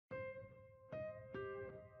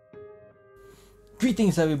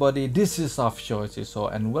Greetings everybody, this is Offshore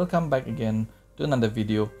and welcome back again to another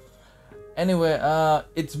video. Anyway,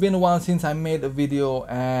 it's been a while since I made a video,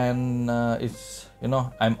 and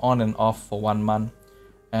I'm on and off for 1 month,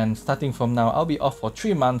 and starting from now I'll be off for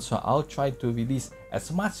 3 months, so I'll try to release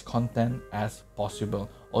as much content as possible.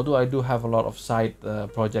 Although I do have a lot of side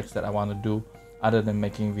projects that I want to do other than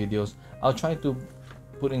making videos, I'll try to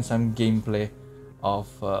put in some gameplay of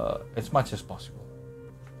as much as possible.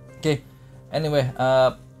 Okay. Anyway,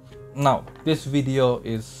 now this video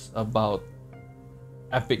is about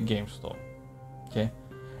Epic Game Store. Okay,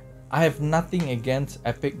 I have nothing against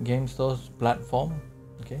Epic Game Store's platform.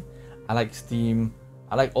 Okay, I like Steam,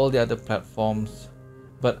 I like all the other platforms,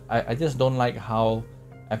 but I just don't like how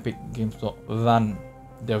Epic Game Store run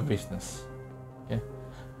their business. Okay,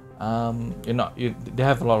 they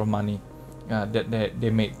have a lot of money that they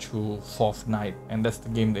made through Fortnite, and that's the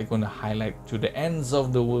game they're going to highlight to the ends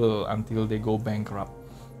of the world until they go bankrupt.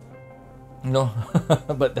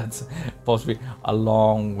 But that's possibly a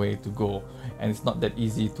long way to go, and it's not that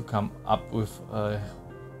easy to come up with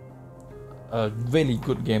a really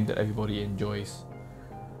good game that everybody enjoys.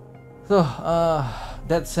 So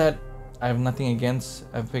that said, I have nothing against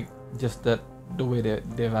Epic, just that the way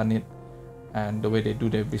they run it and the way they do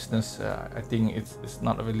their business, I think it's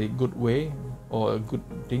not a really good way or a good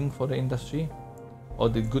thing for the industry, or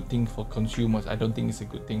the good thing for consumers. I don't think it's a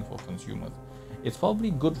good thing for consumers. It's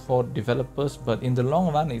probably good for developers, but in the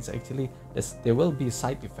long run, it's actually there will be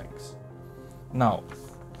side effects. Now,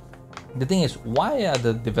 the thing is, why are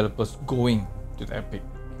the developers going to the Epic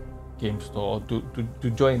Game Store to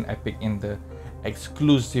join Epic in the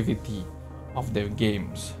exclusivity of their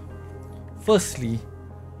games? Firstly,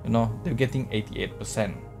 they're getting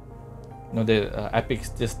 88%. The Epic's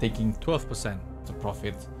just taking 12% of the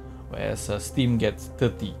profit, whereas Steam gets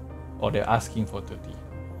 30, or they're asking for 30.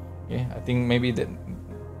 Okay, I think maybe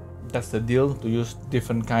that's the deal, to use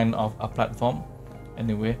different kind of a platform.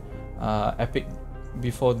 Anyway, Epic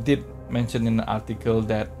before did mention in an article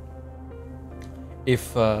that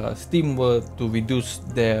if Steam were to reduce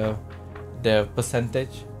their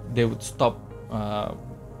percentage, they would stop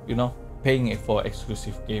paying it for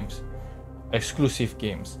exclusive games.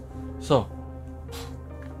 So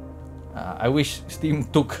I wish Steam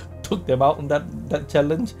took them out on that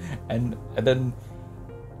challenge, and then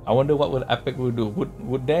I wonder what would Epic will do.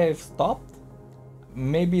 Would they have stopped?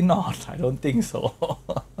 Maybe not. I don't think so,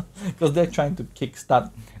 because they're trying to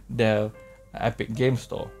kickstart their Epic Game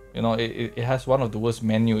Store. It has one of the worst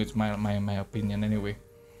menus. It's my opinion anyway.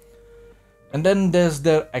 And then there's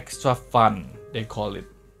their extra fun, they call it,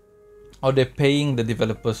 or they're paying the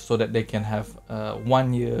developers so that they can have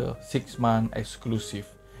 1 year, 6 month exclusive.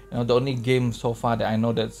 The only game so far that I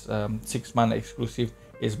know that's 6 month exclusive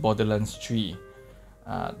is Borderlands 3.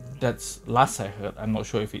 That's last I heard. I'm not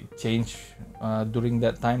sure if it changed during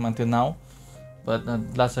that time until now, but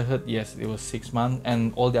last I heard, yes, it was 6 months,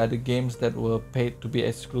 and all the other games that were paid to be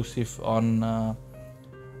exclusive on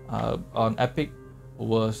Epic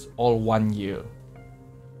was all 1 year.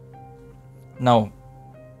 Now,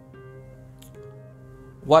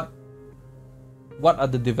 what are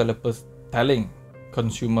the developers telling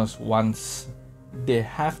consumers once they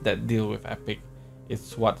have that deal with Epic?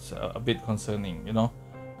 It's what's a bit concerning.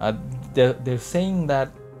 They're saying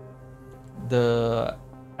that the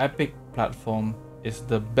Epic platform is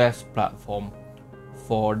the best platform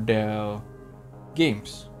for their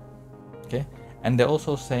games. Okay, and they're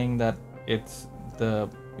also saying that it's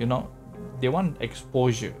they want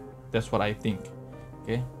exposure. That's what I think.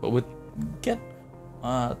 Okay, but we'll get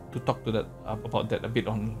to talk to that about that a bit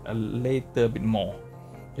on later, a bit more.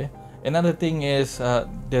 Okay. Another thing is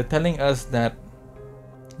they're telling us that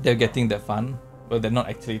they're getting the fun. Well, they're not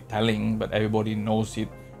actually telling, but everybody knows it,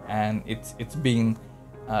 and it's being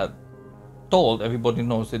told. Everybody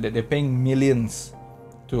knows that they're paying millions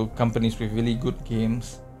to companies with really good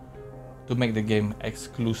games to make the game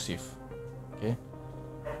exclusive. Okay,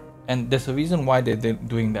 and there's a reason why they're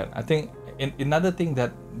doing that. I think another thing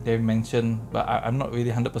that they mentioned, but I'm not really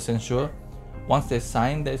 100% sure, once they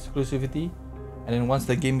sign the exclusivity, and then once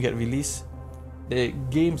the game get released, the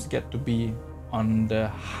games get to be on the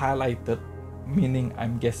highlighted, meaning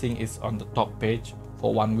I'm guessing it's on the top page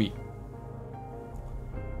for 1 week.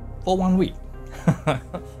 For 1 week.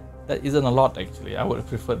 That isn't a lot actually. I would have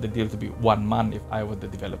preferred the deal to be 1 month if I were the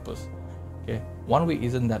developers. Okay, 1 week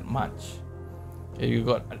isn't that much. Okay, you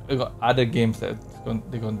got other games that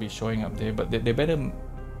they're going to be showing up there, but they better,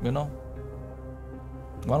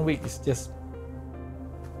 1 week is just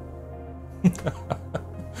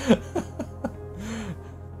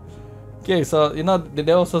Okay, so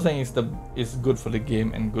they're also saying it's good for the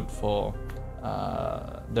game and good for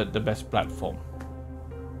the best platform.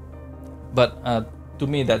 But to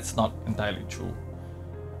me, that's not entirely true.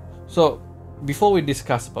 So before we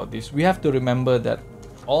discuss about this, we have to remember that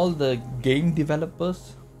all the game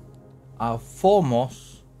developers are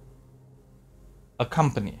foremost a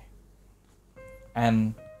company,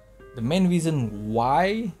 and the main reason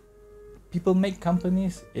why people make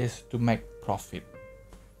companies is to make profit.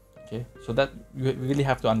 Okay, so that you really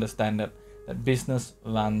have to understand that business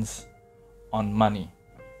runs on money.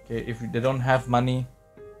 Okay, if they don't have money,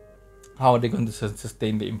 how are they going to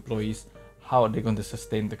sustain the employees? How are they going to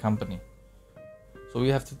sustain the company? So we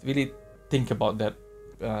have to really think about that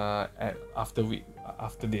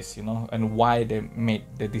after this, you know, and why they made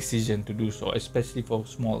the decision to do so, especially for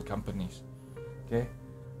small companies. Okay,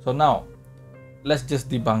 so now let's just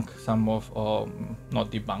debunk some of, or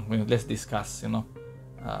not debunk, let's discuss, you know,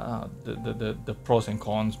 the pros and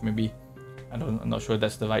cons. Maybe I'm not sure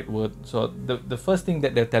that's the right word. So the first thing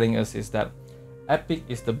that they're telling us is that Epic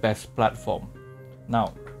is the best platform.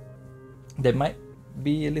 Now, there might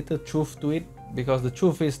be a little truth to it, because the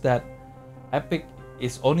truth is that Epic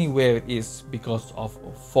is only where it is because of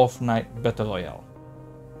Fortnite Battle Royale.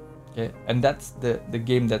 Okay, and that's the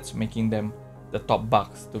game that's making them the top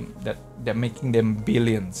bucks. That they're making them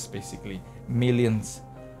billions, basically millions,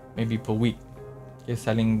 maybe per week. Okay,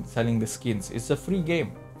 selling the skins. It's a free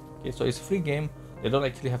game. Okay, so it's a free game. They don't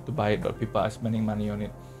actually have to buy it, but people are spending money on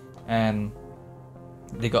it, and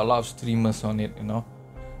they got a lot of streamers on it, you know.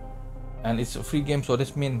 And it's a free game, so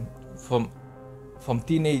this means from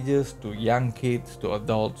teenagers to young kids to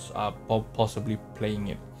adults are possibly playing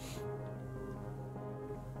it.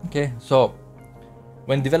 Okay, so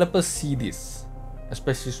when developers see this,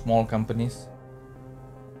 especially small companies,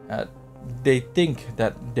 they think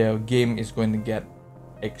that their game is going to get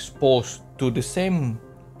exposed to the same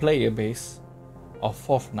player base of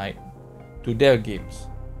Fortnite to their games.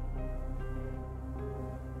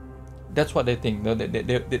 That's what they think.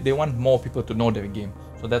 They want more people to know their game,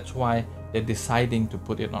 so that's why they're deciding to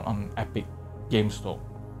put it on Epic Game Store,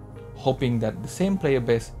 hoping that the same player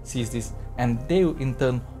base sees this and they in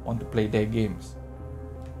turn want to play their games.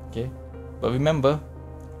 Okay, but remember,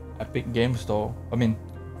 Epic Game Store,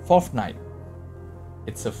 Fortnite,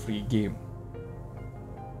 it's a free game.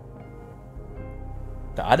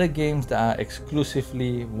 The other games that are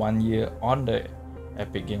exclusively 1 year on the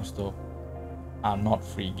Epic Game Store are not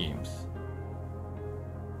free games.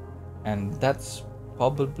 And that's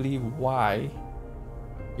probably why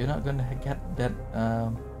you're not gonna get that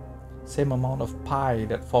same amount of pie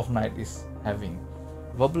that Fortnite is having.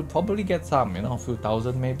 Probably get some, you know, a few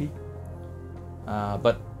thousand maybe.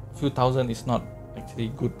 But a few thousand is not actually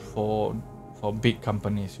good for big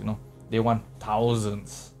companies, you know. They want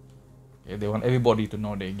thousands. Okay, they want everybody to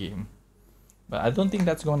know their game. But I don't think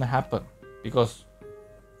that's gonna happen, because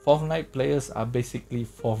Fortnite players are basically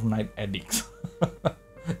Fortnite addicts.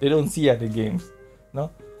 They don't see other games,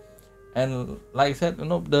 no. And like I said, you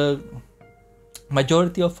know, the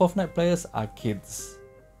majority of Fortnite players are kids,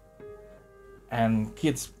 and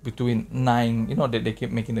kids between 9, you know, they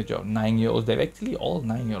keep making the joke 9-year-olds. They're actually all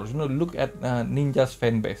 9-year-olds. You know, look at Ninja's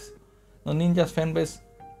fan base. Now, Ninja's fan base,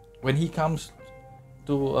 when he comes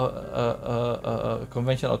to a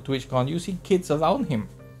convention or TwitchCon, you see kids around him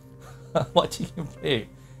watching him play.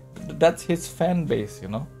 That's his fan base, you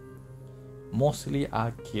know. Mostly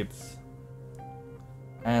are kids,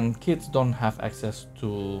 and kids don't have access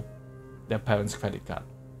to their parents' credit card.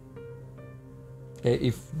 Okay,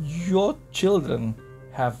 if your children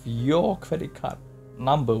have your credit card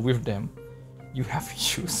number with them, you have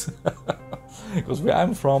issues. Because where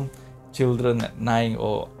I'm from, children at 9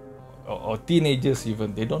 or teenagers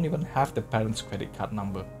even, they don't even have the parents' credit card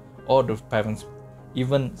number, or the parents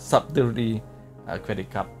even subsidiary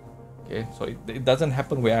credit card. Okay, so it doesn't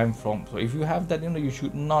happen where I'm from. So if you have that, you know, you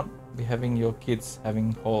should not be having your kids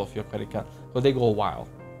having hold of your credit card, because they go wild,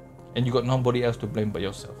 and you got nobody else to blame but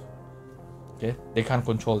yourself. Okay, they can't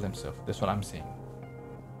control themselves. That's what I'm saying.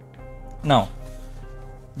 Now,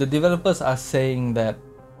 the developers are saying that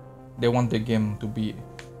they want the game to be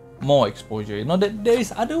more exposure. You know, that there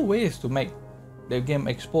is other ways to make the game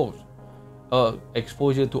exposed,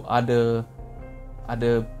 exposure to other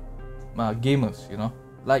gamers. You know,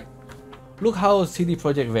 like look how CD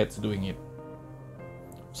Projekt Red's doing it.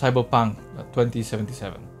 Cyberpunk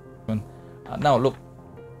 2077. Now look,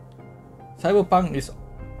 Cyberpunk is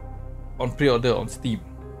on pre-order on Steam,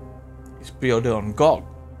 it's pre-order on GOG,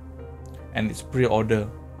 and it's pre-order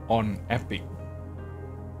on Epic.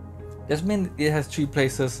 That means it has 3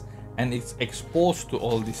 places, and it's exposed to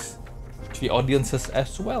all these 3 audiences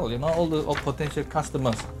as well. You know, all potential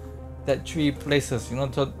customers, that 3 places. You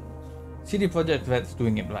know, so CD Projekt Red's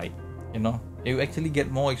doing it right. You know, you actually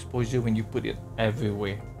get more exposure when you put it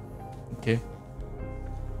everywhere. Okay.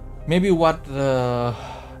 Maybe what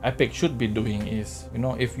Epic should be doing is, you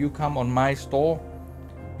know, if you come on my store,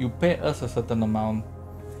 you pay us a certain amount,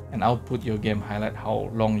 and I'll put your game highlight how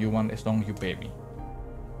long you want, as long as you pay me.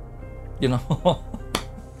 You know,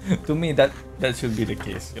 to me that should be the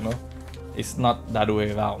case. You know, it's not the other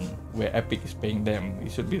way around where Epic is paying them.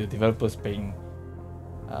 It should be the developers paying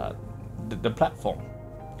the platform.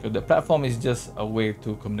 Because the platform is just a way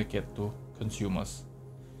to communicate to consumers.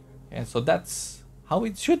 And so that's how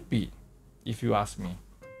it should be, if you ask me.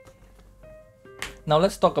 Now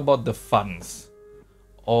let's talk about the funds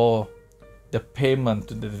or the payment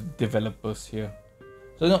to the developers here.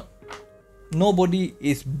 So you know, nobody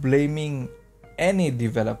is blaming any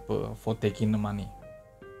developer for taking the money.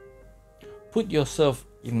 Put yourself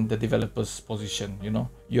in the developer's position. You know,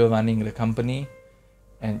 you're running the company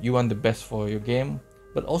and you want the best for your game,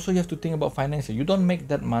 but also you have to think about financial. You don't make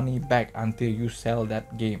that money back until you sell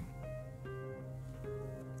that game.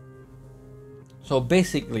 So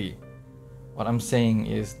basically, what I'm saying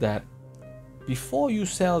is that before you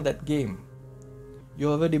sell that game,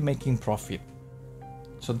 you're already making profit.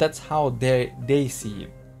 So that's how they see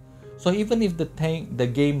it. So even if the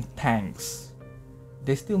game tanks,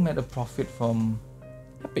 they still made a profit from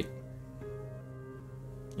Epic.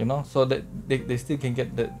 You know, so that they still can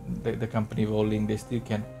get the company rolling. They still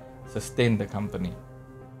can sustain the company.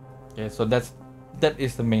 Okay, so that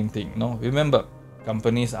is the main thing. No, remember,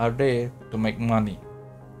 companies are there to make money,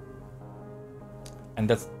 and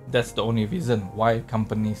that's the only reason why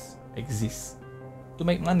companies exist, to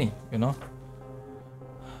make money. You know,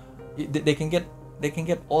 they can get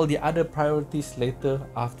all the other priorities later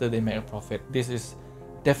after they make a profit. This is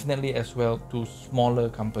definitely as well to smaller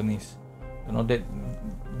companies. You know, that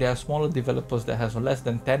there are smaller developers that has less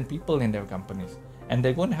than 10 people in their companies, and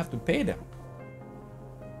they're going to have to pay them.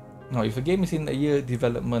 Now, if a game is in a year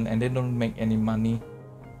development and they don't make any money,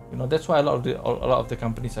 you know, that's why a lot of the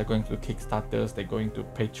companies are going to Kickstarters. They're going to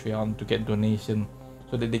Patreon to get donation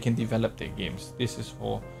so that they can develop their games. This is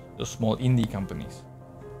for the small indie companies.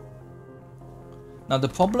 Now, the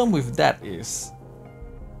problem with that is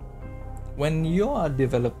when you're a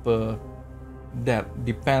developer that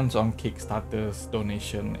depends on Kickstarters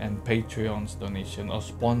donation and Patreon's donation, or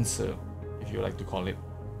sponsor, if you like to call it,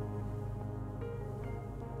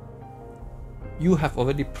 you have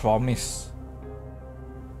already promised,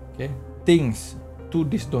 okay, things to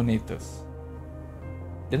these donators.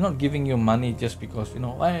 They're not giving you money just because, you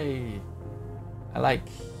know, hey, I like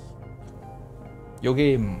your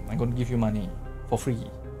game, I'm going to give you money for free.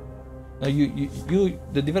 Now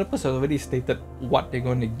the developers have already stated what they're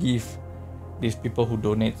going to give these people who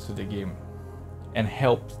donate to the game and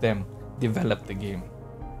helps them develop the game.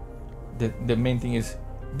 The main thing is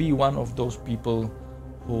be one of those people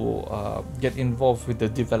who get involved with the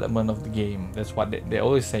development of the game. That's what they're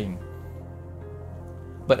always saying.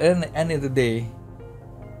 But at the end of the day,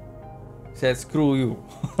 said screw you.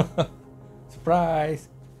 Surprise!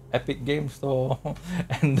 Epic Game Store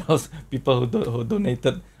and those people who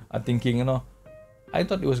donated are thinking, you know, I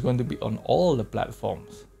thought it was going to be on all the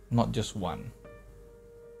platforms, not just one.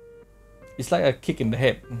 It's like a kick in the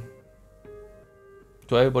head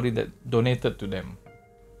to everybody that donated to them.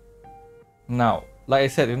 Now, like I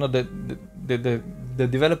said, you know, the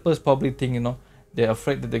developers probably think, you know, they're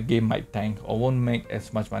afraid that the game might tank or won't make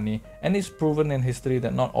as much money. And it's proven in history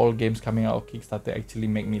that not all games coming out of Kickstarter actually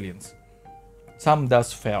make millions. Some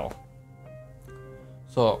does fail.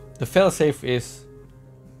 So the fail-safe is,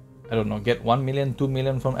 I don't know, get 1 million, 2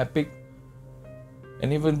 million from Epic.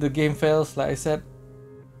 And even the game fails, like I said,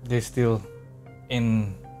 they're still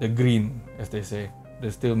in the green, as they say.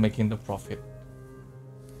 They're still making the profit.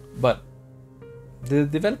 But the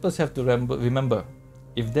developers have to remember,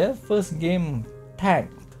 if their first game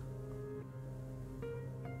tanked,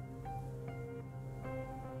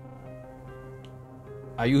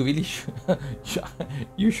 are you really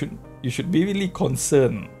you should be really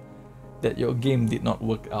concerned that your game did not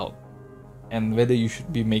work out, and whether you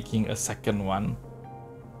should be making a second one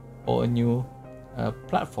or a new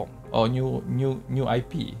platform or new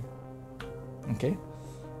IP. Okay,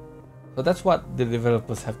 so that's what the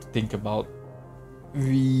developers have to think about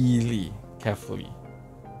really carefully.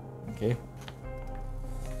 Okay,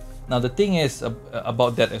 now the thing is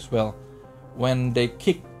about that as well, when they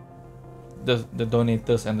kick the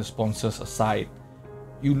donators and the sponsors aside,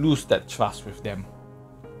 you lose that trust with them.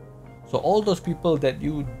 So all those people that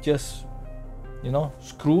you just, you know,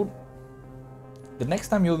 screwed, the next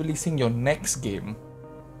time you're releasing your next game,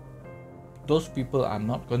 those people are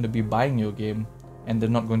not going to be buying your game and they're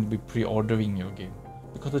not going to be pre-ordering your game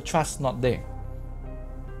because the trust's not there.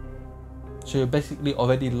 So you basically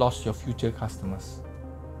already lost your future customers,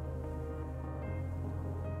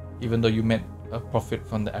 even though you made a profit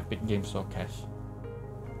from the Epic Games Store cash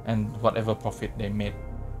and whatever profit they made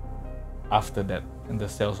after that and the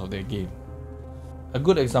sales of their game. A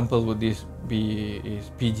good example would this be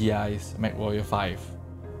is PGI's MechWarrior 5.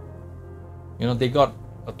 You know, they got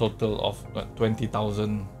a total of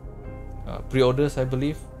 20,000 pre-orders, I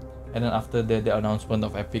believe, and then after the announcement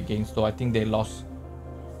of Epic Games Store, I think they lost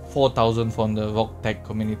 4,000 from the Rock Tech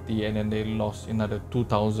community, and then they lost another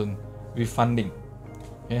 2,000 with funding.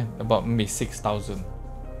 Okay, about maybe 6,000.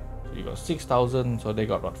 So you got 6,000, so they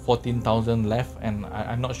got what, 14,000 left, and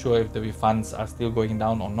I'm not sure if the refunds are still going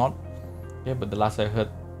down or not. Okay, but the last I heard,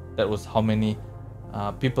 that was how many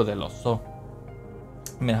people they lost. So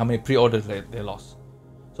I mean, how many pre-orders they lost.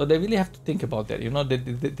 So they really have to think about that. You know, they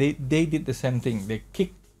did the same thing. They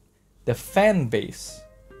kicked the fan base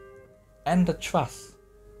and the trust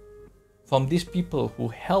from these people who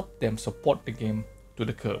helped them support the game to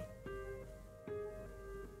the curb.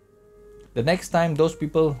 The next time those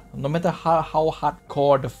people, no matter how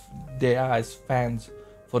hardcore they are as fans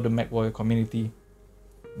for the MechWarrior community,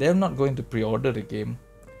 they're not going to pre-order the game.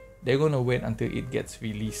 They're going to wait until it gets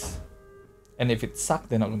released. And if it sucks,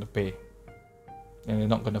 they're not going to pay. And they're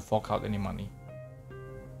not going to fork out any money.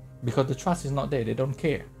 Because the trust is not there. They don't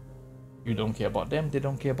care. You don't care about them, they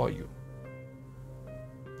don't care about you.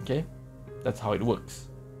 Okay? That's how it works.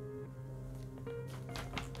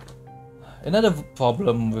 Another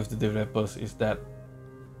problem with the developers is that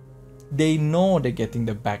they know they're getting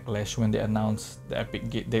the backlash when they announce the Epic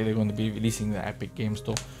Game, they're going to be releasing the Epic Games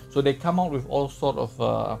Store. So they come out with all sort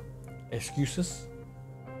of excuses.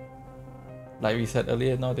 Like we said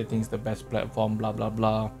earlier, no, they think it's the best platform, blah blah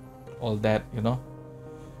blah, all that, you know.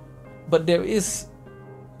 But there is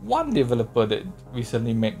one developer that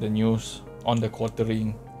recently made the news on the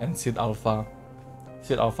quartering, and Sid Alpha.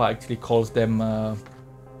 Sid Alpha actually calls them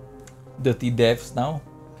dirty devs now,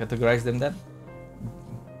 categorize them that.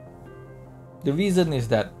 The reason is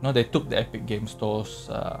that no, they took the Epic Game Store's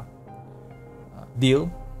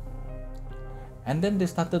deal, and then they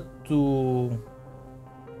started to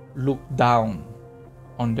look down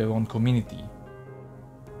on their own community,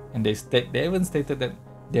 and they even stated that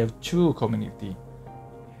they have true community,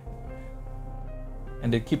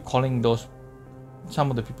 and they keep calling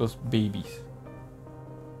some of the people's babies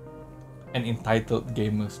and entitled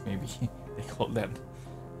gamers, maybe they call them.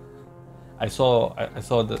 I saw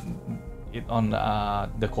it on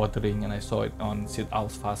the quartering, and I saw it on Sid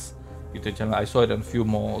Alpha's YouTube channel. I saw it on a few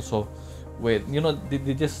more also, where you know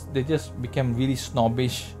they just became really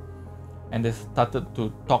snobbish, and they started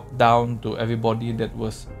to talk down to everybody that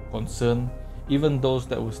was concerned, even those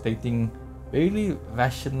that were stating really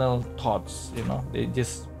rational thoughts. You know, they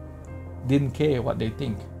just didn't care what they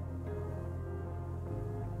think.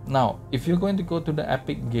 Now, if you're going to go to the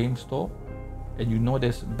Epic Game Store and you know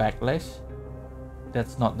there's backlash,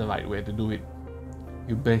 that's not the right way to do it.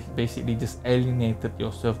 You basically just alienated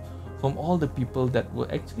yourself from all the people that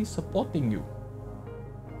were actually supporting you.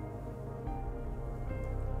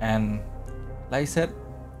 And like I said,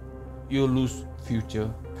 you lose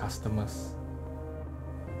future customers.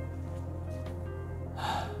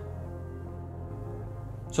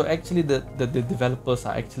 So actually the developers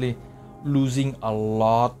are actually losing a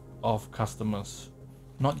lot of customers.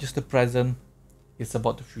 Not just the present, it's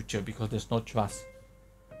about the future, because there's no trust.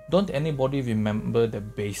 Don't anybody remember the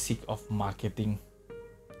basic of marketing?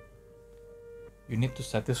 You need to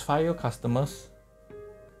satisfy your customers,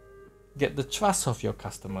 get the trust of your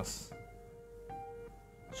customers,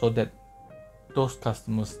 so that those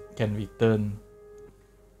customers can return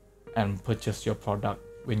and purchase your product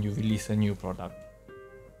when you release a new product.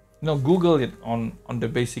 You know, Google it on the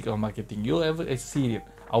basic of marketing. You'll ever see it.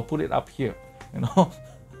 I'll put it up here. You know,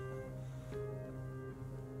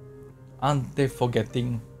 aren't they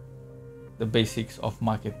forgetting the basics of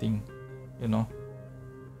marketing? You know,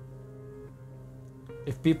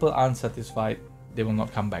 if people aren't satisfied, they will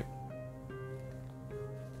not come back,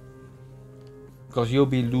 because you'll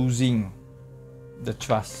be losing the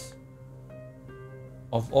trust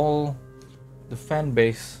of all the fan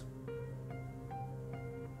base,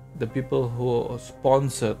 the people who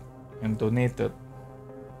sponsored and donated,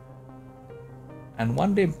 and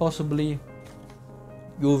one day possibly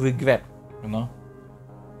you'll regret, you know,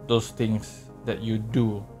 those things that you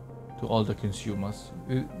do to all the consumers.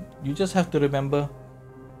 You just have to remember,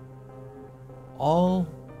 all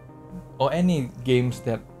or any games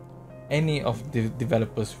that any of the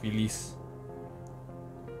developers release,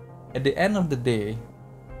 at the end of the day,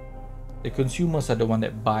 The consumers are the one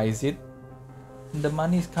that buys it. And the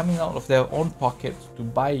money is coming out of their own pockets to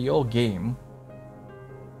buy your game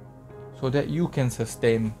so that you can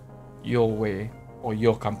sustain your way or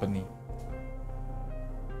your company.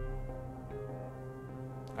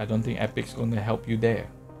 I don't think Epic's going to help you there.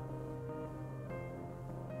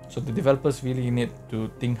 So the developers really need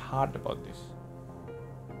to think hard about this.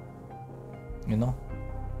 You know?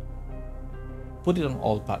 Put it on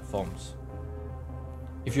all platforms.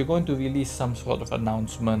 If you're going to release some sort of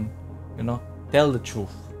announcement, you know, tell the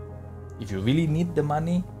truth. If you really need the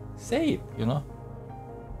money, say it, you know.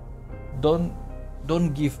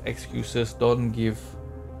 Don't give excuses, don't give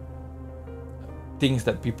things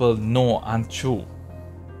that people know aren't true.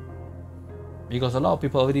 Because a lot of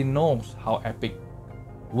people already knows how Epic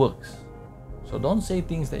works. So don't say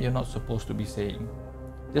things that you're not supposed to be saying.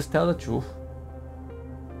 Just tell the truth.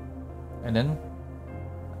 And then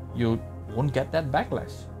you won't get that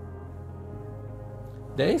backlash.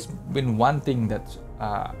 There has been one thing that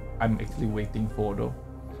I'm actually waiting for though.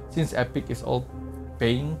 Since Epic is all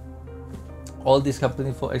paying all these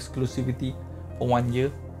companies for exclusivity for 1 year,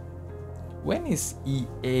 when is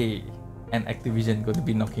EA and Activision going to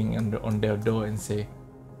be knocking on their door and say,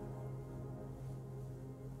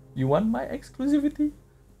 you want my exclusivity?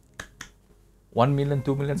 1 million,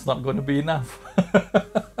 2 million is not going to be enough.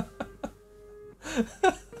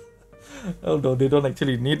 Although they don't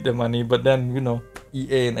actually need the money, but then, you know,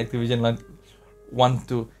 EA and Activision want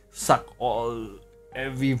to suck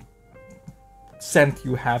every cent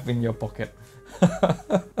you have in your pocket.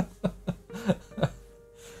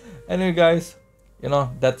 Anyway, guys, you know,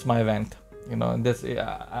 that's my rant. You know, that's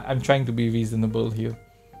I'm trying to be reasonable here,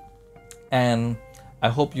 and I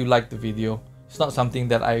hope you like the video. It's not something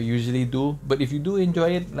that I usually do, but if you do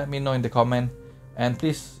enjoy it, let me know in the comment. And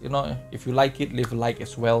please, you know, if you like it, leave a like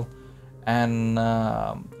as well. And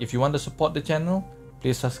if you want to support the channel,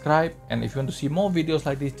 please subscribe. And if you want to see more videos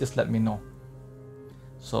like this, just let me know.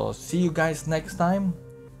 So see you guys next time.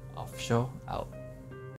 Offshore out.